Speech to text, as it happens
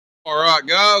All right,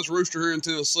 guys, Rooster here in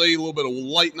Tennessee. A little bit of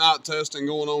late night testing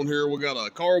going on here. We got a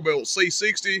Carl-Built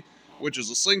C-60, which is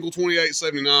a single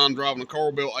 2879 driving a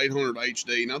Carl-Built 800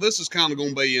 HD. Now, this is kind of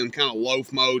going to be in kind of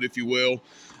loaf mode, if you will.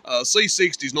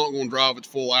 C-60 is not going to drive its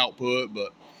full output,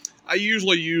 but I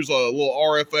usually use a little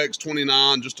RFX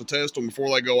 29 just to test them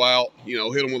before they go out. You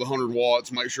know, hit them with 100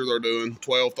 watts, make sure they're doing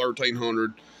 12,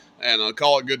 1300, and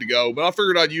call it good to go. But I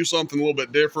figured I'd use something a little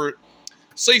bit different.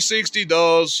 C-60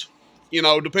 does, you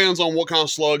know, depends on what kind of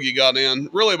slug you got in.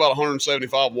 Really about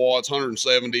 175 watts,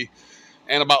 170,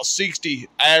 and about 60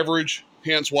 average,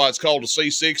 hence why it's called a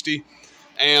C-60.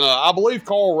 And I believe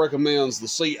Carl recommends the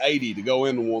C-80 to go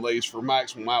into one of these for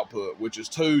maximum output, which is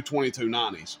two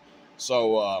 2290s.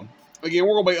 So, again,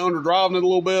 we're going to be underdriving it a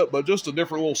little bit, but just a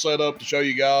different little setup to show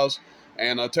you guys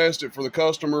and test it for the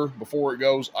customer before it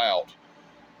goes out.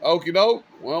 Okie doke.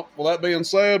 Well, with that being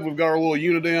said, we've got our little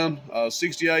unit in,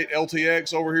 68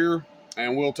 LTX over here,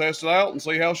 and we'll test it out and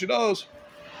see how she does.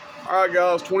 All right,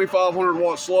 guys, 2500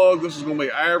 watt slug. This is going to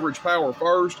be average power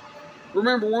first.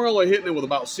 Remember, we're only hitting it with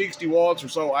about 60 watts or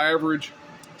so average.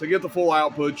 To get the full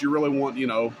output, you really want,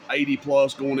 80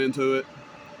 plus going into it.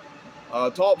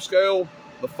 Top scale,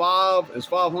 the 5 is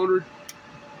 500.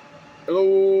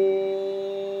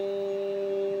 Hello.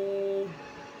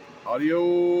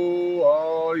 Audio.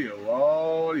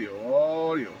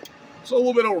 So a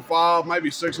little bit over 5, maybe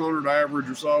 600 average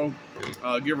or so,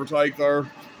 give or take there.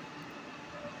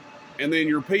 And then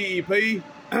your PEP,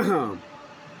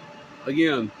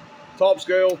 again, top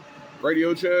scale,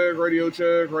 radio check, radio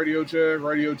check, radio check,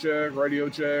 radio check, radio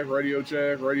check, radio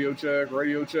check, radio check,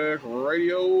 radio check,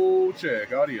 radio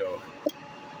check, audio.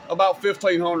 About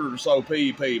 1500 or so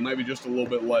PEP, maybe just a little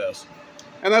bit less.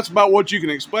 And that's about what you can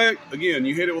expect. Again,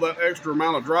 you hit it with that extra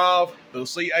amount of drive the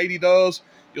C-80 does.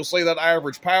 You'll see that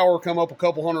average power come up a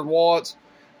couple hundred watts,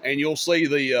 and you'll see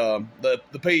the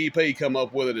PEP come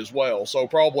up with it as well. So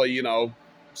probably,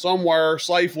 somewhere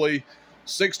safely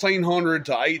 1600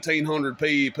 to 1800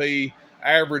 PEP,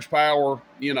 average power,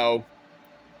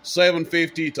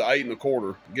 750 to 8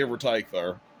 1/4, give or take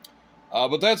there.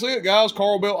 But that's it, guys.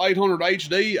 Carl-Built 800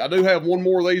 HD. I do have one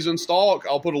more of these in stock.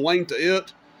 I'll put a link to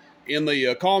it in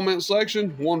the comment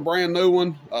section. One brand new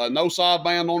one, no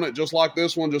sideband on it, just like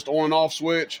this one, just on and off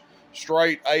switch,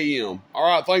 straight AM. All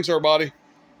right, thanks everybody.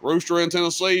 Rooster in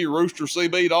Tennessee,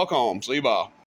 roostercb.com. See you, bye.